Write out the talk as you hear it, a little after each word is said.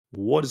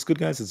What is good,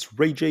 guys? It's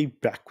Rey-Jay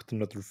back with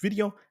another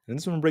video, and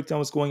this one break down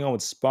what's going on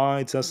with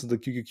SPY, Tesla, the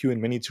QQQ,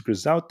 and many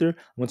tickers out there. I'm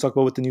going to talk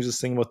about what the news is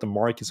saying about the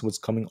markets and what's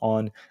coming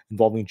on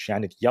involving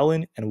Janet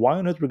Yellen, and why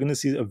on earth we're going to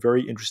see a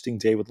very interesting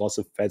day with lots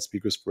of Fed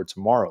speakers for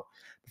tomorrow.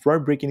 Before I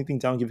break anything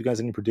down, give you guys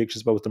any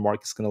predictions about what the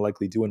market's going to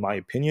likely do, in my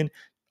opinion,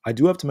 I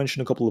do have to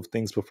mention a couple of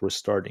things before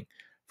starting.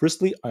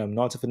 Firstly, I am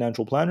not a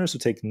financial planner, so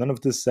take none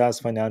of this as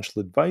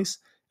financial advice.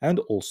 And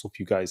also, if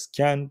you guys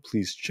can,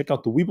 please check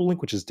out the Webull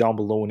link, which is down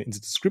below and in the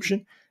description.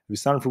 If you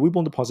sign up for Webull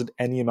and deposit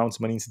any amount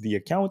of money into the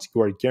account,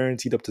 you are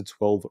guaranteed up to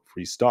 12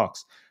 free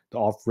stocks. The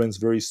offer runs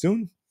very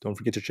soon. Don't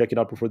forget to check it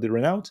out before they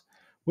run out.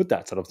 With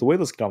that out of the way,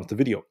 let's get on with the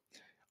video.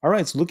 All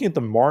right, so looking at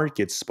the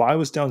market, SPY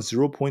was down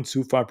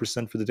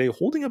 0.25% for the day,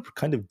 holding up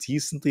kind of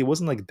decently. It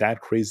wasn't like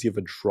that crazy of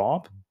a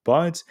drop,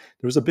 but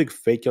there was a big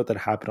fake out that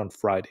happened on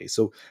Friday.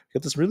 So we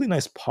got this really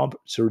nice pump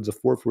towards the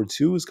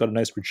 442. It's got a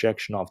nice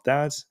rejection off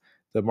that.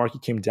 The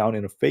market came down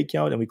in a fake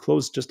out, and we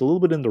closed just a little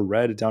bit in the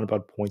red, down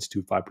about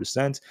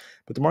 0.25%.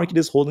 But the market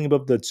is holding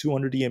above the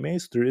 200 EMA,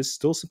 so there is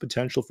still some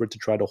potential for it to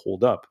try to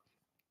hold up.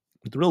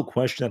 But the real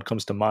question that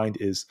comes to mind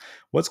is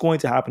what's going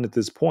to happen at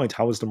this point?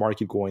 How is the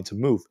market going to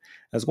move?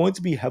 And it's going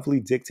to be heavily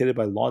dictated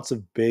by lots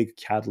of big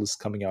catalysts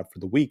coming out for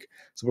the week.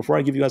 So before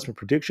I give you guys my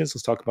predictions,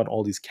 let's talk about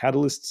all these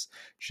catalysts.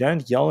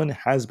 Janet Yellen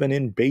has been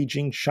in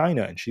Beijing,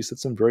 China, and she said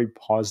some very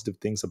positive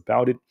things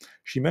about it.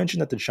 She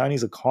mentioned that the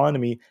Chinese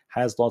economy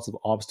has lots of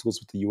obstacles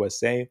with the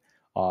USA.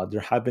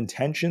 There have been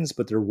tensions,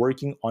 but they're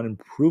working on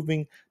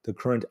improving the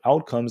current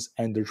outcomes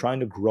and they're trying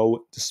to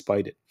grow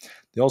despite it.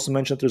 They also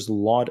mentioned that there's a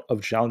lot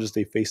of challenges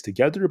they face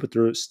together, but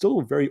they're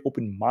still very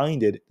open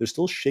minded. They're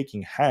still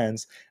shaking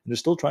hands and they're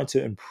still trying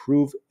to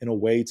improve in a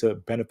way to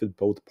benefit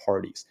both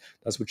parties.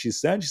 That's what she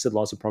said. She said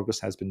lots of progress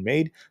has been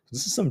made. So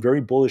this is some very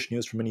bullish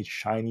news for many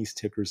Chinese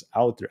tickers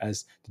out there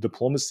as the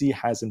diplomacy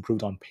has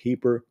improved on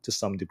paper to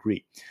some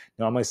degree.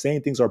 Now, am I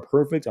saying things are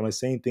perfect? Am I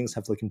saying things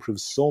have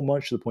improved so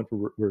much to the point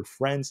where we're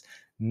friends?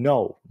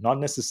 No, not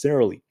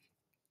necessarily.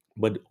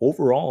 But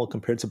overall,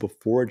 compared to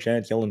before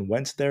Janet Yellen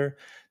went there,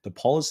 the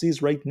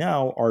policies right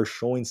now are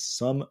showing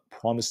some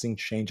promising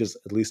changes,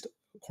 at least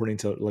according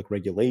to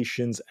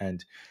regulations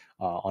and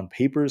on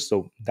paper.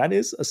 So that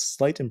is a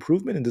slight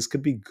improvement, and this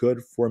could be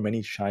good for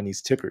many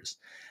Chinese tickers.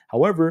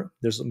 However,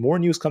 there's more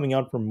news coming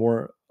out from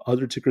more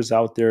other tickers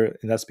out there,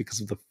 and that's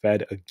because of the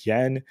Fed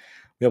again.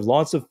 We have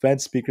lots of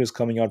Fed speakers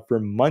coming out for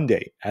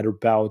Monday at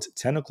about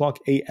 10 o'clock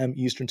a.m.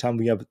 Eastern time.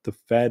 We have the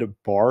Fed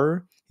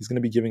Bar. He's going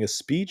to be giving a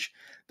speech.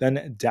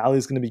 Then Daly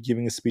is going to be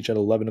giving a speech at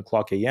 11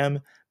 o'clock a.m.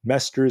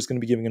 Mester is going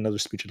to be giving another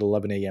speech at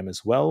 11 a.m.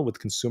 as well, with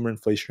consumer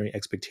inflationary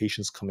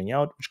expectations coming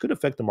out, which could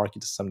affect the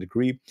market to some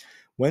degree.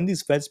 When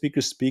these Fed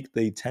speakers speak,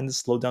 they tend to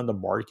slow down the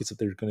markets if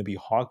they're going to be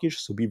hawkish,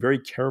 so be very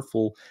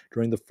careful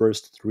during the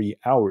first 3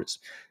 hours.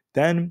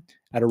 Then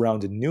at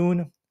around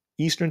noon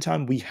Eastern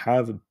time, we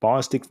have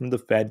Bostic from the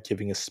Fed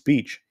giving a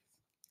speech.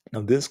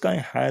 Now, this guy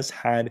has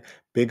had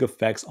big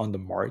effects on the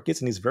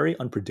markets and he's very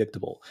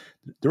unpredictable.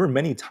 There were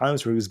many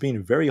times where he was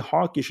being very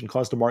hawkish and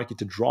caused the market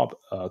to drop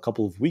a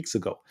couple of weeks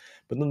ago.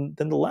 But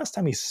then the last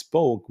time he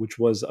spoke, which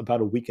was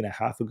about a week and a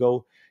half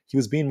ago, he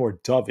was being more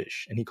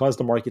dovish and he caused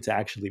the market to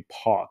actually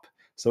pop.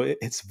 So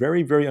it's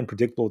very, very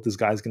unpredictable what this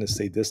guy's going to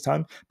say this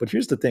time. But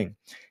here's the thing.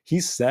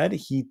 He said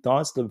he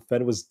thought the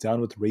Fed was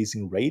done with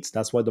raising rates.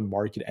 That's why the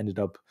market ended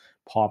up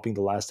popping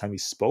the last time he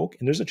spoke.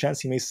 And there's a chance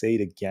he may say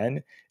it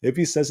again. If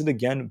he says it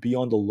again, be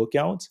on the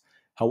lookout.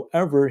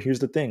 However, here's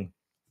the thing.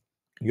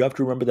 You have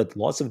to remember that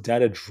lots of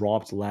data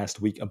dropped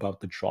last week about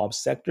the job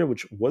sector,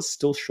 which was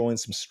still showing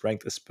some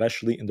strength,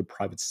 especially in the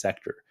private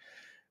sector.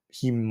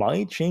 He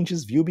might change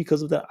his view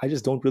because of that. I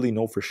just don't really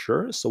know for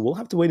sure. So we'll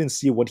have to wait and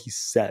see what he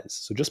says.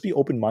 So just be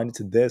open minded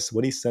to this.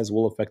 What he says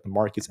will affect the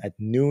markets at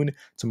noon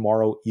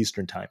tomorrow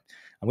Eastern time.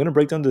 I'm going to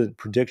break down the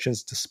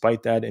predictions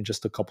despite that in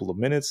just a couple of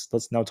minutes.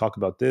 Let's now talk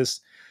about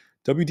this.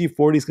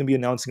 WD-40 is going to be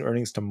announcing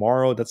earnings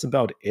tomorrow. That's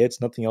about it.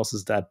 Nothing else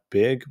is that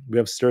big. We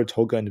have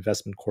Saratoga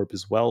Investment Corp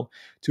as well.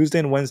 Tuesday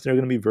and Wednesday are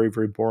going to be very,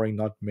 very boring.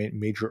 Not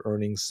major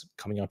earnings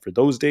coming out for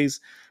those days.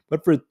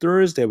 But for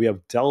Thursday, we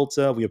have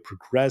Delta, we have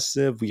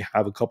Progressive, we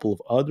have a couple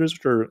of others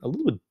which are a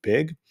little bit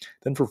big.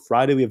 Then for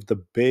Friday, we have the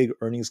big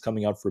earnings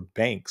coming out for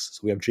banks.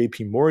 So we have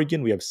JP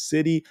Morgan, we have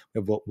Citi, we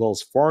have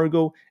Wells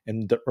Fargo,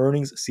 and the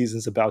earnings season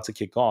is about to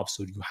kick off.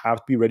 So you have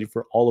to be ready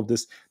for all of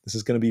this. This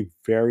is going to be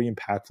very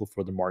impactful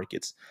for the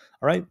markets.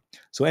 All right.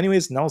 So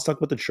anyways, now let's talk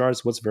about the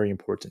charts. What's very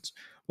important?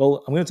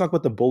 Well, I'm going to talk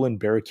about the bull and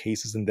bear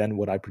cases and then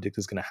what I predict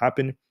is going to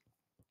happen.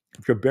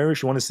 If you're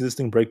bearish, you want to see this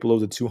thing break below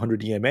the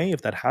 200 EMA.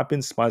 If that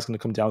happens, SPY is going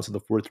to come down to the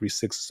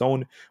 436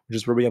 zone, which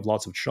is where we have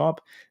lots of chop.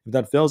 If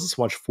that fails, let's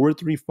watch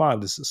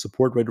 435. This is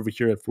support right over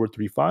here at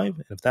 435.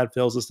 And if that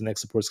fails us, the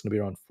next support is going to be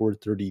around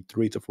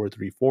 433 to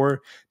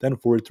 434, then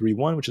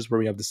 431, which is where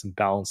we have this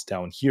imbalance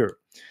down here.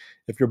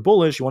 If you're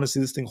bullish, you want to see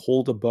this thing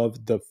hold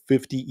above the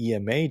 50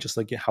 EMA, just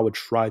like how it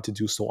tried to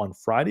do so on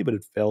Friday, but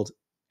it failed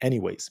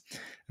anyways.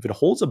 If it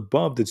holds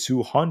above the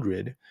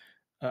 200,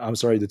 I'm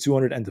sorry, the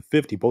 200 and the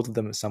 50, both of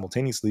them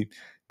simultaneously,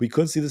 we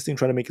could see this thing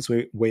try to make its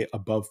way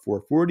above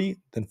 440.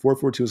 Then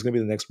 442 is going to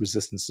be the next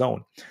resistance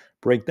zone.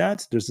 Break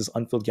that. There's this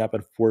unfilled gap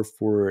at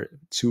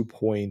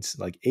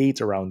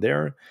 442.8 around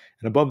there.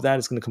 And above that,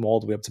 it's going to come all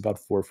the way up to about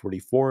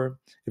 444.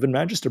 If it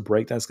manages to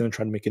break that, it's going to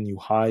try to make a new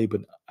high,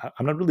 but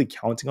I'm not really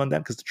counting on that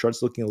because the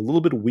chart's looking a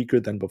little bit weaker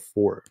than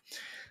before.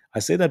 I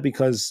say that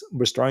because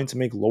we're starting to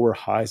make lower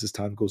highs as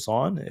time goes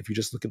on. If you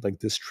just look at like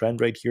this trend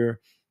right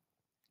here,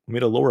 we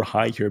made a lower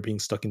high here, being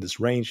stuck in this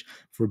range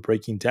for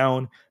breaking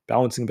down,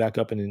 bouncing back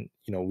up, and then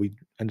we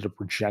ended up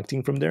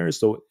rejecting from there.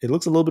 So it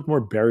looks a little bit more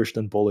bearish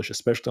than bullish,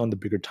 especially on the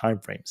bigger time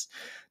frames.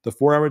 The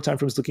 4-hour time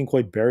frame is looking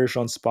quite bearish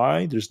on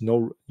SPY. There's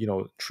no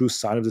true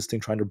sign of this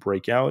thing trying to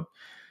break out,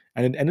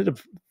 and it ended up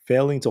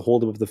failing to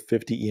hold above the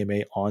 50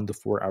 EMA on the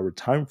 4-hour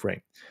time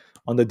frame.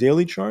 On the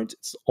daily chart,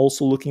 it's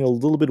also looking a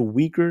little bit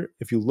weaker.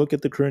 If you look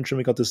at the current trend,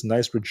 we got this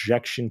nice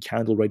rejection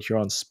candle right here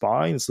on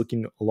SPY, and it's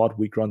looking a lot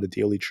weaker on the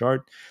daily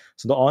chart.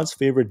 So the odds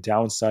favor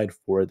downside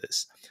for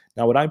this.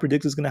 Now, what I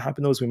predict is going to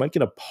happen, though, is we might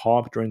get a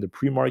pop during the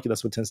pre-market.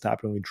 That's what tends to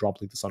happen when we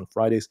drop like this on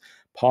Fridays.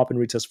 Pop and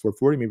retest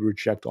 440, maybe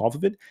reject off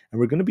of it. And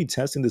we're going to be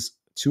testing this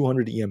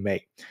 200 EMA.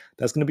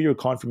 That's going to be your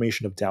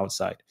confirmation of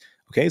downside.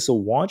 Okay, so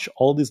watch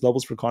all these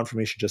levels for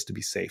confirmation just to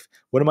be safe.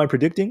 What am I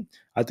predicting?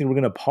 I think we're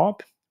going to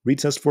pop,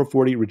 retest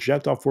 440,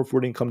 reject off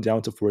 440, and come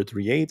down to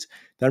 438.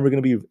 Then we're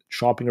going to be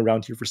shopping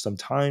around here for some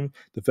time.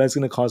 The Fed's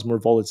going to cause more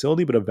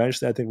volatility, but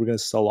eventually I think we're going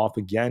to sell off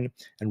again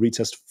and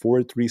retest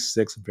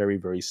 436 very,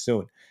 very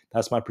soon.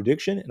 That's my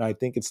prediction, and I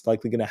think it's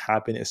likely going to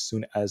happen as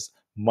soon as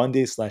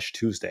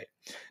Monday/Tuesday.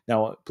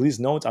 Now, please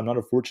note, I'm not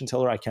a fortune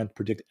teller. I can't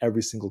predict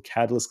every single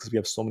catalyst because we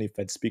have so many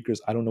Fed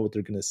speakers. I don't know what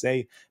they're going to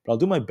say, but I'll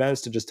do my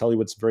best to just tell you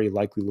what's very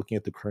likely looking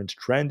at the current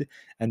trend.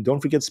 And don't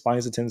forget, SPY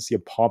has a tendency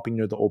of popping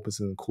near the opens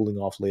and then cooling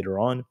off later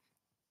on.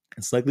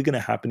 It's likely going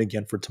to happen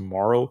again for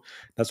tomorrow.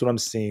 That's what I'm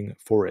seeing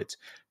for it.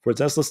 For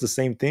Tesla, it's the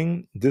same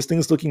thing. This thing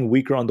is looking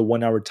weaker on the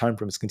 1-hour time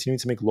frame. It's continuing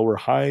to make lower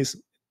highs.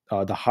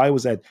 The high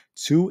was at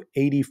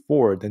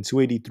 284, then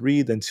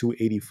 283, then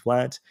 280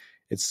 flat.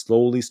 It's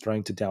slowly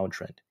starting to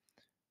downtrend.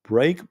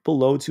 Break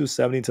below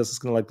 270, Tesla's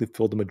going to likely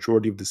fill the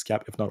majority of this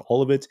gap, if not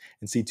all of it,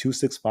 and see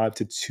 265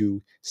 to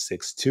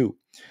 262.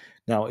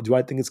 Now, do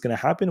I think it's going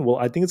to happen? Well,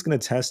 I think it's going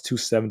to test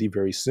 270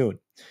 very soon.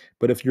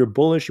 But if you're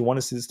bullish, you want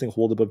to see this thing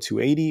hold above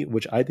 280,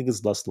 which I think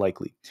is less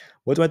likely.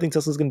 What do I think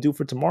Tesla's going to do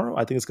for tomorrow?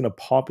 I think it's going to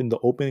pop in the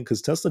open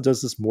because Tesla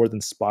does this more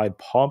than SPY. It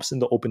pops in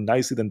the open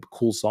nicely, then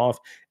cools off.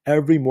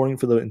 Every morning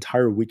for the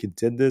entire week it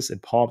did this.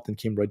 It popped and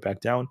came right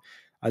back down.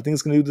 I think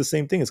it's going to do the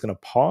same thing. It's going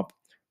to pop,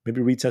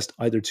 maybe retest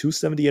either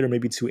 278 or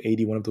maybe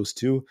 280, one of those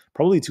two,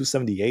 probably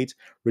 278,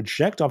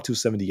 reject off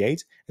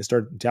 278 and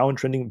start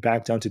downtrending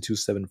back down to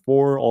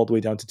 274, all the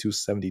way down to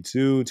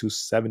 272,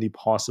 270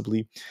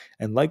 possibly,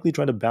 and likely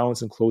try to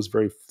balance and close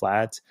very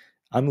flat.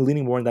 I'm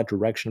leaning more in that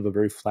direction of a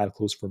very flat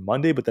close for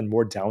Monday, but then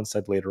more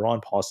downside later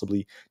on,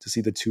 possibly to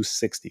see the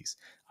 260s.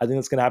 I think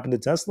that's going to happen to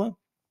Tesla.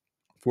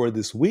 For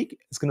this week,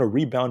 it's going to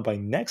rebound by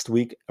next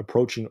week,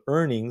 approaching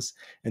earnings,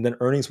 and then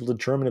earnings will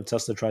determine if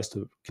Tesla tries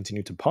to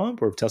continue to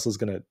pump or if Tesla's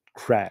going to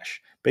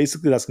crash.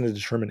 Basically, that's going to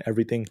determine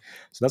everything.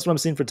 So that's what I'm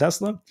seeing for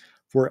Tesla.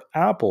 For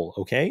Aapl,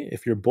 okay,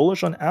 if you're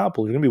bullish on Aapl,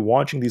 you're going to be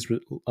watching these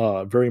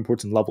very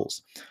important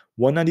levels.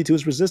 192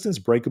 is resistance,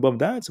 break above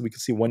that, so we can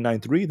see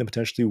 193, then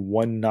potentially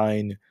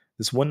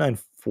this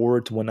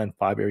 194 to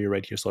 195 area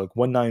right here. So like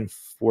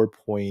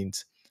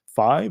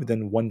 194.5,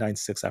 then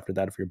 196 after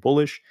that if you're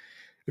bullish.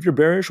 If you're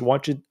bearish,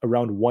 watch it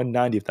around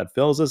 190. If that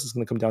fails us, it's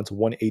going to come down to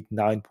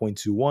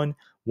 189.21,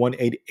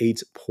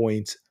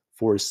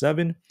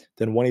 188.47,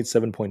 then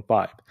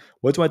 187.5.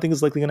 What do I think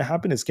is likely going to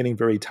happen? It's getting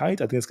very tight.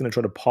 I think it's going to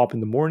try to pop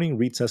in the morning,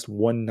 retest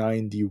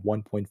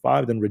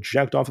 191.5, then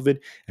reject off of it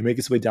and make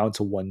its way down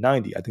to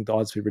 190. I think the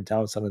odds favor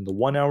downside on the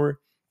 1 hour.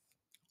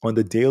 On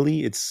the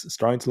daily, it's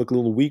starting to look a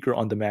little weaker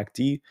on the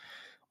MACD.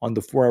 On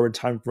the 4-hour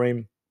time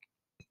frame,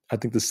 I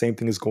think the same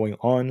thing is going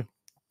on.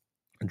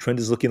 The trend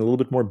is looking a little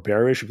bit more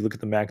bearish. If you look at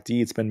the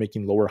MACD, it's been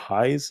making lower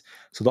highs.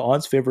 So the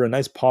odds favor a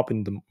nice pop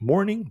in the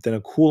morning, then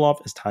a cool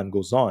off as time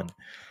goes on.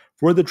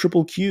 For the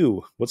triple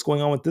Q, what's going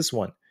on with this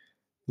one?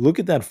 Look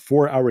at that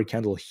 4-hour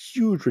candle,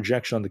 huge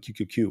rejection on the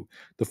QQQ.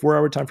 The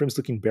 4-hour time frame is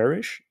looking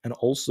bearish, and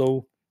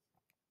also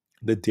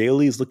the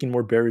daily is looking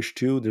more bearish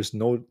too. There's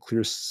no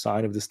clear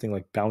sign of this thing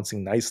like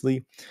bouncing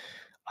nicely.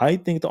 I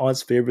think the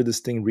odds favor this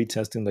thing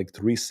retesting like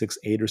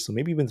 368 or so,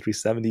 maybe even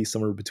 370,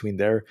 somewhere between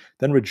there,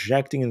 then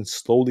rejecting and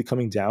slowly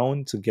coming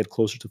down to get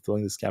closer to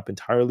filling this gap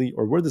entirely,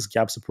 or where this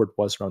gap support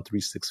was around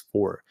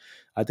 364.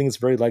 I think it's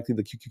very likely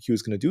the QQQ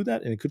is going to do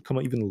that, and it could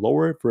come even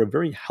lower for a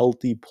very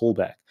healthy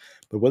pullback.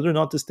 But whether or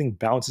not this thing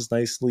bounces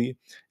nicely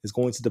is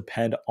going to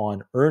depend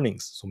on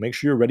earnings. So make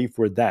sure you're ready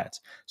for that.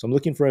 So I'm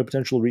looking for a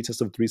potential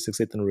retest of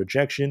 368 and a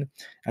rejection.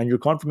 And your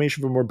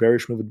confirmation for more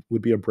bearish move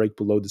would be a break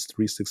below this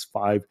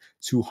 365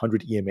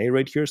 200 EMA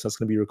right here. So that's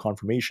going to be your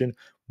confirmation.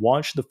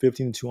 watch the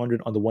 15 to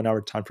 200 on the 1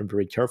 hour time frame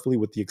very carefully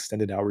with the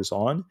extended hours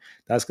on.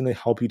 That's going to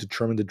help you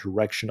determine the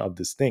direction of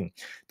this thing.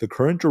 The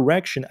current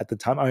direction at the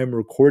time I am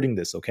recording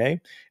this, okay,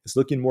 is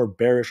looking more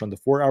bearish on the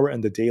 4 hour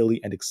and the daily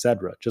and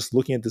etc. Just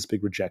looking at this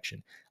big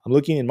rejection. I'm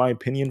looking, in my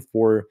opinion,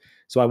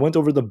 so I went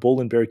over the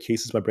bull and bear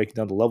cases by breaking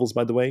down the levels,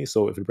 by the way.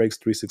 So if it breaks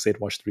 368,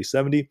 watch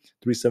 370,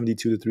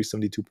 372 to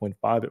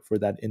 372.5 for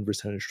that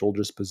inverse head and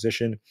shoulders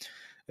position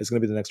is going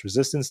to be the next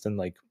resistance, then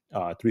like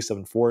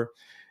 374.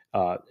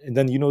 And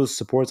then the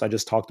supports, I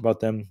just talked about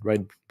them. Right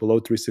below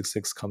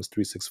 366 comes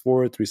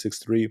 364,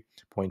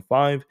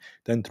 363.5,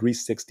 then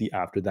 360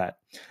 after that.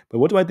 But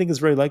what do I think is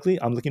very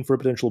likely? I'm looking for a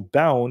potential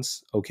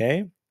bounce,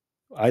 okay?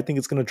 I think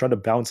it's going to try to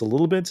bounce a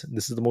little bit.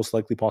 This is the most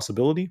likely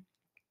possibility.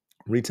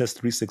 Retest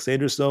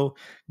 368 or so,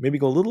 maybe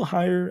go a little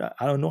higher.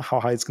 I don't know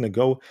how high it's going to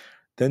go.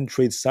 Then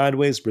trade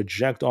sideways,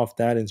 reject off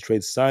that and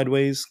trade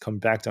sideways, come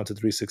back down to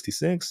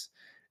 366.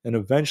 And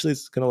eventually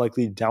it's going to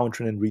likely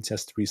downtrend and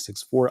retest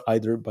 364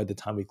 either by the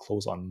time we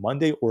close on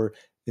Monday or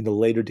in the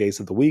later days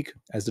of the week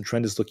as the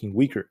trend is looking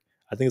weaker.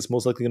 I think it's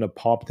most likely going to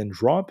pop then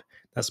drop.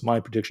 That's my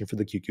prediction for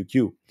the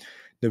QQQ.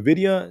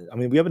 Nvda, I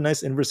mean, we have a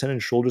nice inverse head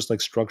and shoulders like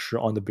structure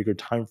on the bigger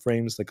time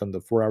frames, like on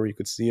the 4 hour, you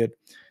could see it.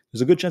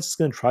 There's a good chance it's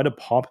going to try to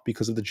pop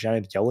because of the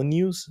Janet Yellen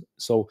news.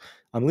 So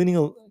I'm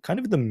leaning kind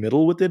of in the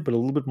middle with it, but a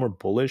little bit more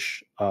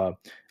bullish.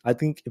 I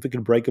think if it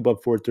can break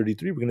above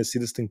 433, we're going to see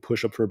this thing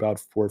push up for about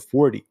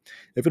 440.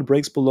 If it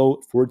breaks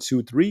below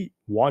 423,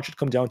 watch it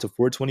come down to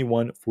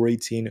 421,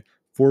 418,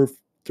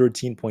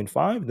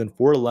 413.5, then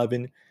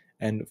 411,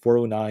 and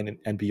 409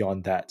 and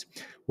beyond that.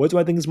 What do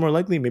I think is more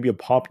likely? Maybe a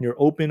pop near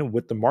open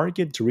with the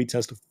market to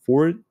retest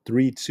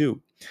 432.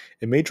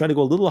 It may try to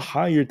go a little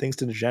higher thanks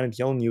to the Janet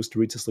Yellen news to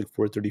retest like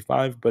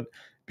 435, but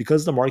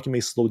because the market may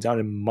slow down,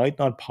 it might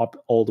not pop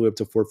all the way up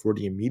to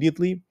 440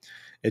 immediately.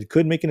 It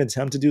could make an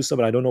attempt to do so,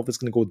 but I don't know if it's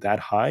going to go that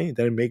high.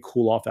 Then it may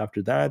cool off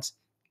after that.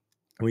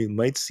 We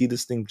might see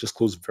this thing just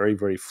close very,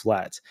 very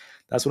flat.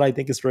 That's what I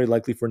think is very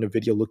likely for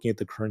Nvidia looking at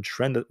the current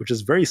trend, which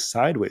is very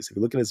sideways. If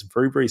you look at it, it's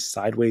very, very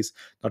sideways,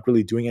 not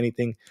really doing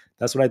anything.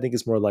 That's what I think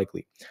is more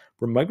likely.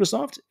 For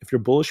Microsoft, if you're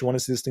bullish, you want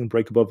to see this thing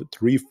break above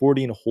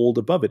 340 and hold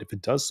above it. If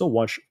it does so,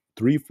 watch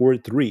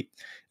 343.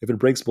 If it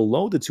breaks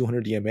below the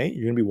 200 EMA,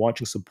 you're going to be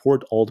watching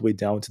support all the way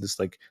down to this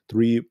like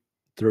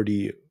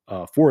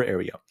 334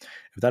 area.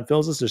 If that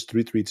fails us, there's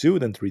 332,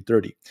 then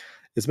 330.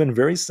 It's been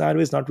very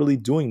sideways, not really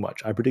doing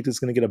much. I predict it's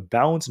going to get a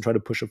bounce and try to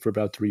push up for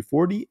about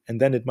 340, and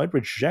then it might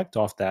reject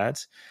off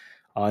that,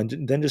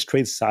 and then just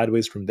trade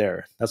sideways from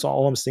there. That's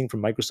all I'm seeing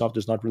from Microsoft.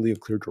 There's not really a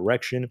clear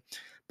direction,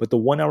 but the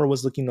 1 hour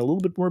was looking a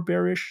little bit more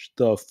bearish.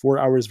 The 4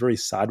 hour is very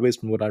sideways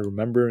from what I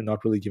remember,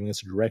 not really giving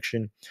us a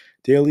direction.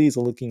 Daily is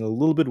looking a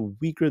little bit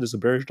weaker. There's a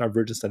bearish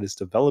divergence that is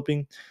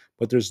developing,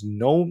 but there's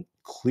no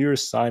clear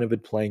sign of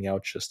it playing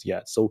out just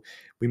yet. So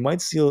we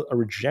might see a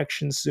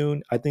rejection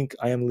soon. I think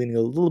I am leaning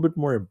a little bit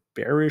more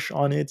bearish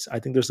on it. I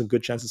think there's a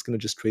good chance it's going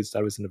to just trade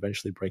sideways and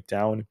eventually break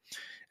down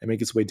and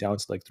make its way down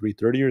to like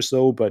 330 or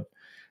so. But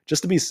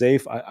just to be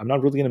safe, I'm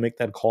not really going to make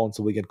that call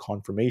until we get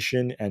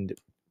confirmation. And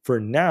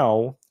for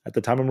now, at the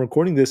time I'm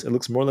recording this, it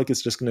looks more like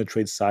it's just going to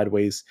trade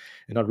sideways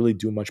and not really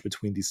do much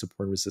between these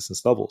support and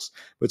resistance levels,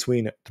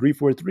 between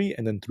 343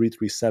 and then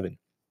 337.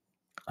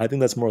 I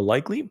think that's more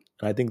likely,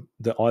 and I think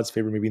the odds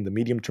favor maybe in the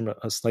medium term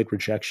a slight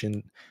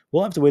rejection.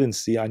 We'll have to wait and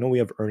see. I know we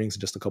have earnings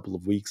in just a couple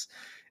of weeks.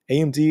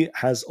 AMD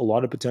has a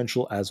lot of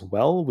potential as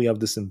well. We have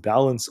this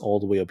imbalance all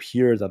the way up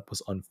here that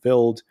was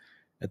unfilled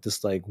at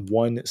this like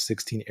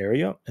 116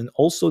 area, and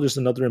also there's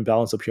another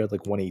imbalance up here at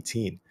like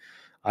 118.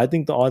 I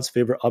think the odds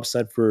favor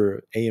upside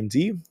for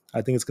AMD.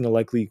 I think it's going to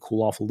likely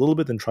cool off a little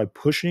bit and try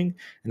pushing,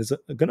 and it's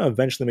going to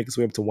eventually make its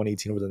way up to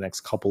 118 over the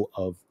next couple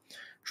of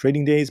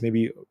trading days,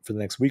 maybe for the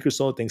next week or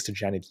so, thanks to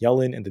Janet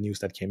Yellen and the news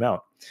that came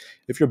out.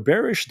 If you're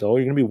bearish, though,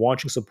 you're going to be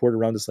watching support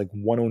around this like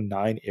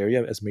 109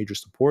 area as major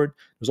support.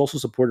 There's also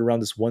support around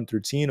this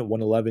 113,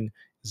 111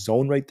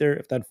 zone right there.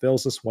 If that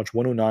fails us, watch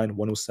 109,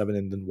 107,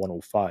 and then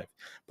 105.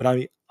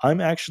 But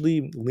I'm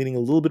actually leaning a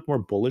little bit more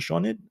bullish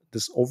on it.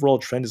 This overall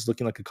trend is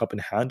looking like a cup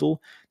and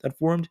handle that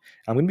formed.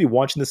 I'm going to be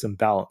watching this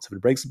imbalance. If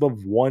it breaks above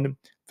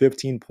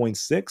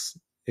 115.6,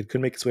 it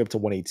could make its way up to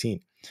 118.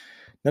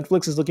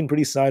 Netflix is looking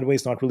pretty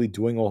sideways, not really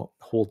doing a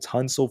whole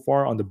ton so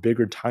far on the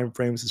bigger time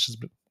frames. It's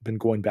just been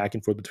going back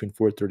and forth between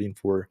 430 and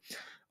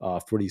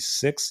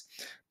 446,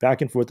 back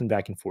and forth and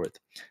back and forth.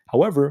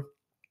 However,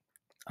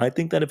 I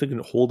think that if it can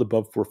hold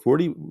above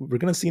 440, we're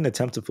going to see an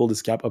attempt to fill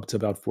this gap up to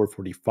about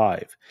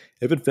 445.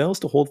 If it fails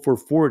to hold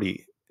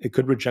 440, it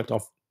could reject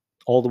off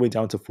all the way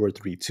down to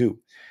 432.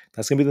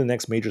 That's going to be the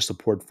next major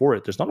support for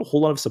it. There's not a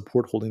whole lot of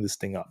support holding this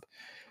thing up.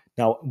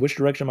 Now, which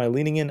direction am I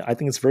leaning in? I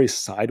think it's very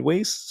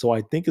sideways. So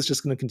I think it's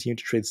just going to continue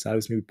to trade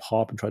sideways, maybe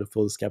pop and try to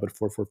fill this gap at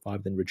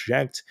 445, then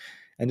reject,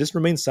 and just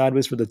remain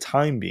sideways for the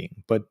time being.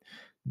 But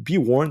be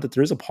warned that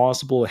there is a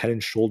possible head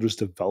and shoulders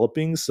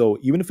developing. So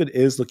even if it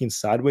is looking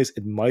sideways,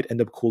 it might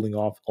end up cooling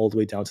off all the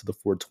way down to the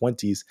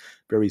 420s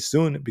very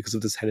soon because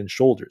of this head and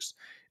shoulders.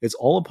 It's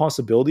all a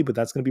possibility, but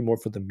that's going to be more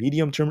for the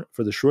medium term.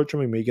 For the short term,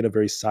 we may get a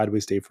very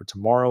sideways day for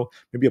tomorrow,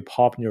 maybe a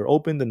pop near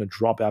open, then a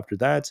drop after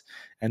that.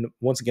 And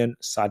once again,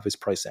 sideways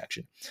price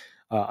action.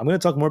 I'm going to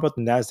talk more about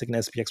the NASDAQ and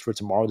SPX for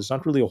tomorrow. There's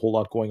not really a whole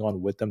lot going on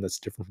with them that's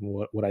different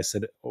from what I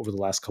said over the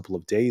last couple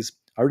of days.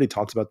 I already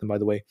talked about them, by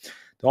the way.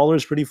 The dollar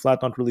is pretty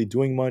flat, not really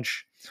doing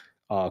much.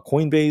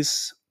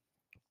 Coinbase,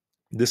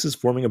 this is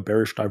forming a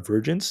bearish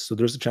divergence, so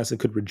there's a chance it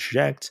could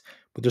reject,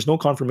 but there's no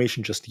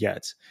confirmation just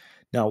yet.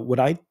 Now, what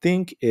I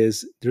think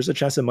is there's a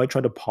chance it might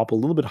try to pop a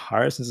little bit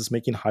higher since it's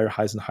making higher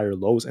highs and higher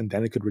lows, and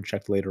then it could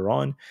reject later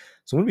on.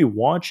 So I'm going to be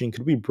watching,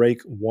 could we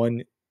break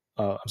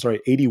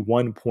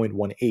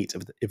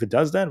 81.18? If it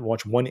does that,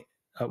 watch,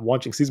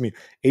 excuse me,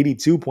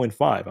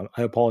 82.5.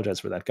 I apologize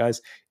for that,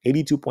 guys.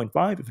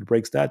 82.5. If it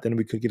breaks that, then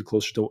we could get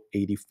closer to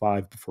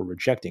 85 before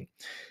rejecting.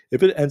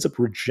 If it ends up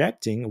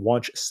rejecting,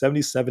 watch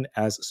 77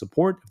 as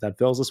support. If that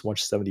fails us,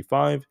 watch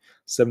 75,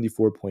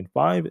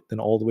 74.5, then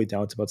all the way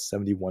down to about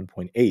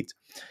 71.8.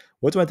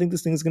 What do I think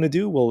this thing is going to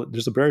do? Well,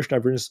 there's a bearish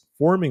divergence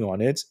forming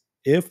on it.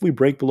 If we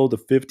break below the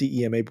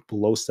 50 EMA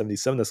below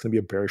 77, that's going to be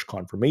a bearish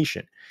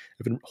confirmation.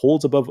 If it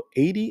holds above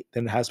 80,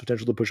 then it has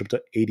potential to push up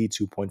to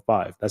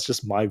 82.5. That's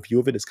just my view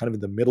of it. It's kind of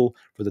in the middle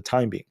for the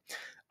time being.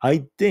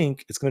 I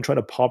think it's going to try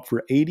to pop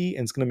for 80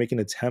 and it's going to make an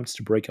attempt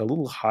to break a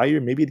little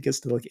higher. Maybe it gets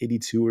to like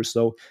 82 or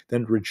so,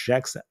 then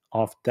rejects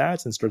off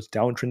that and starts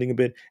downtrending a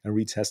bit and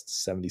retests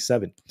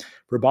 77.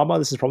 For BABA,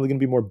 this is probably going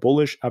to be more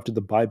bullish after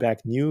the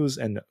buyback news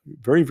and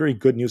very, very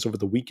good news over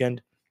the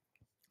weekend.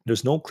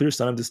 There's no clear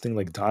sign of this thing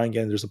like dying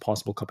again. There's a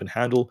possible cup and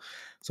handle.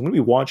 So I'm going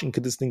to be watching.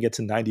 Could this thing get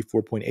to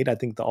 94.8? I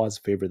think the odds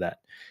favor that.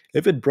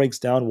 If it breaks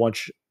down,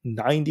 watch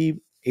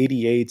 90,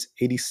 88,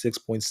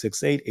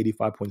 86.68,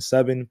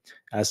 85.7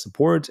 as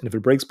support. And if it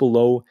breaks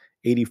below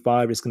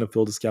 85, it's going to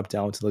fill this gap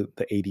down to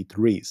the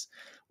 83s.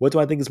 What do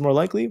I think is more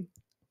likely?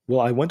 Well,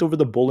 I went over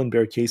the bull and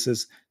bear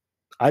cases.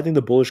 I think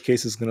the bullish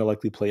case is going to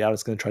likely play out.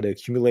 It's going to try to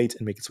accumulate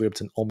and make its way up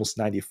to almost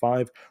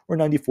 95 or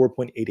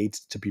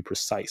 94.88 to be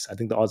precise. I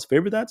think the odds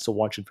favor that, so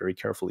watch it very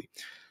carefully.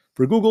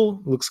 For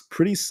Google, it looks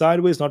pretty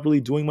sideways, not really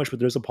doing much, but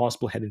there's a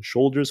possible head and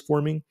shoulders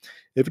forming.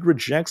 If it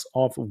rejects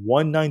off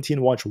 119,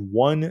 watch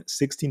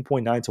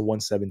 116.9 to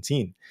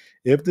 117.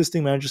 If this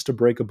thing manages to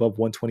break above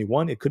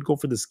 121, it could go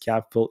for this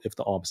gap fill if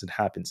the opposite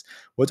happens.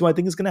 What do I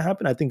think is going to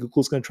happen? I think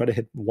Google's going to try to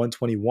hit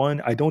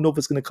 121. I don't know if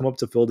it's going to come up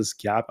to fill this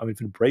gap. I mean,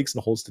 if it breaks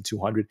and holds to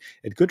 200,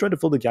 it could try to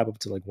fill the gap up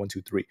to like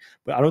 123.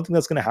 But I don't think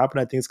that's going to happen.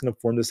 I think it's going to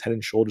form this head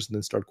and shoulders and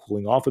then start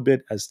cooling off a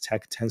bit as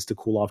tech tends to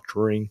cool off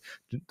during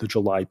the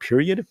July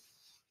period.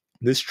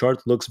 This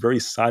chart looks very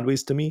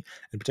sideways to me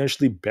and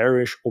potentially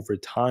bearish over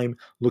time,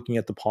 looking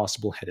at the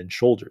possible head and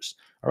shoulders.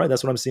 All right,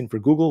 that's what I'm seeing for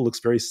Google.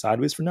 Looks very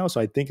sideways for now, so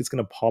I think it's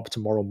going to pop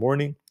tomorrow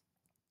morning,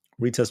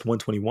 retest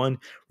 121,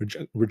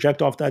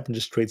 reject off that, and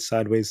just trade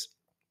sideways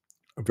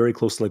very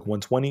close to like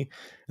 120.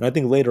 And I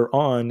think later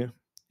on,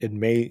 it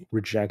may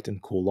reject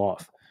and cool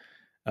off.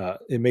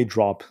 It may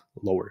drop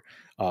lower.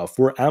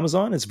 For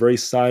Amazon, it's very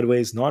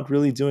sideways, not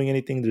really doing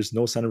anything. There's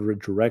no sign of a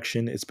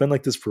direction. It's been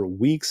like this for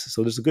weeks,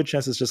 so there's a good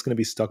chance it's just going to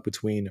be stuck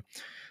between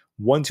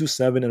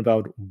 127 and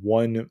about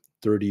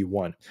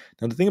 131.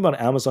 Now, the thing about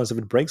Amazon is if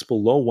it breaks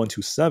below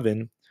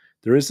 127,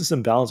 there is this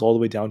imbalance all the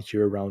way down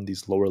here around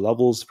these lower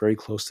levels, very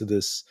close to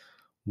this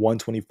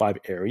 125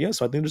 area.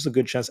 So I think there's a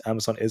good chance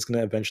Amazon is going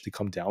to eventually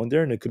come down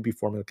there and it could be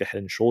forming like a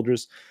head and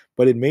shoulders,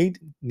 but it may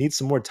need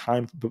some more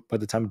time by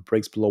the time it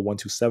breaks below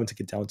 127 to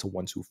get down to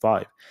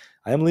 125.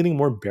 I am leaning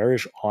more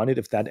bearish on it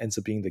if that ends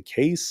up being the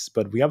case,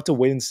 but we have to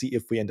wait and see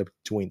if we end up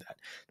doing that.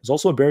 There's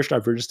also a bearish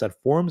divergence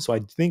that forms, so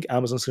I think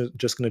Amazon's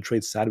just going to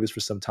trade sideways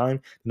for some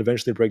time and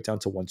eventually break down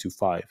to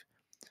 125.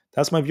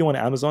 That's my view on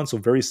Amazon. So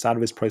very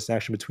sideways price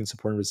action between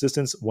support and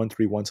resistance,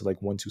 131 to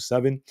like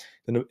 127.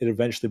 Then it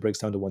eventually breaks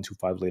down to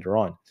 125 later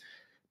on.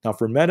 Now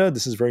for Meta,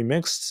 this is very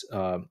mixed.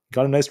 Got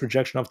a nice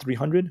rejection off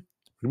 300. We're going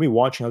to be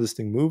watching how this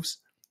thing moves.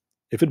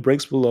 If it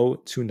breaks below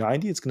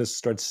 290, it's going to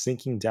start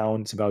sinking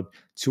down to about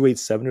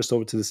 287 or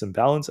so to this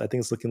imbalance. I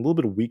think it's looking a little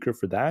bit weaker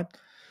for that.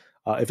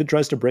 If it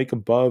tries to break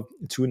above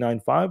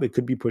 295, it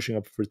could be pushing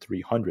up for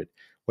 300.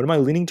 What am I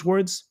leaning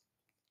towards?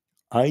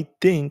 I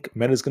think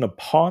Meta is going to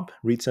pop,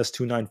 retest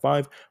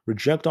 295,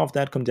 reject off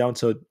that, come down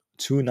to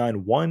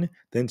 291,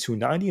 then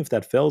 290. If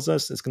that fails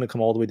us, it's going to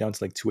come all the way down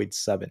to like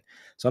 287.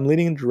 So I'm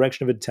leaning in the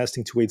direction of it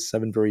testing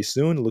 287 very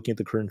soon, looking at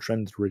the current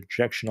trend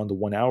rejection on the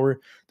 1 hour.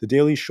 The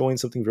daily is showing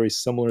something very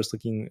similar. It's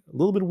looking a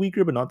little bit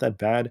weaker, but not that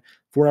bad.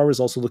 4 hours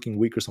also looking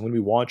weaker, so I'm going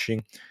to be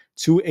watching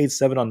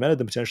 287 on Meta,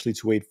 then potentially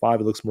 285.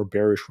 It looks more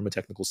bearish from a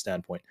technical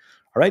standpoint.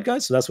 All right,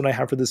 guys, so that's what I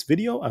have for this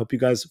video. I hope you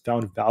guys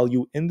found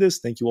value in this.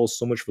 Thank you all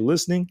so much for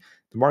listening.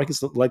 The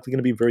market's likely going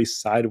to be very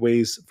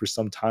sideways for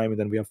some time, and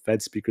then we have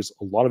Fed speakers,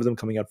 a lot of them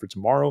coming out for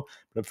tomorrow.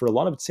 But for a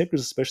lot of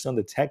tickers, especially on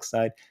the tech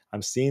side,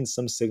 I'm seeing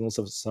some signals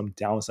of some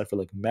downside for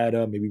like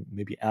Meta,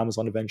 maybe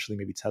Amazon eventually,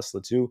 maybe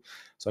Tesla too.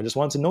 So I just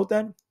wanted to note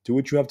that. Do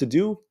what you have to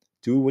do.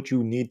 do what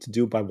you need to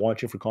do by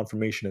watching for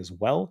confirmation as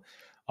well.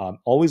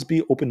 Always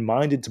be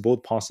open-minded to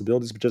both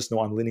possibilities, but just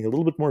know I'm leaning a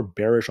little bit more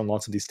bearish on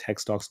lots of these tech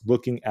stocks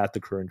looking at the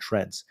current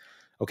trends.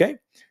 Okay?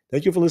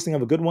 Thank you for listening.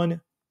 Have a good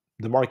one.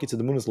 The market to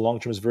the moon is the long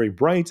term is very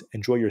bright.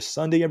 Enjoy your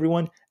Sunday,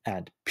 everyone,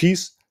 and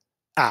peace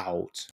out.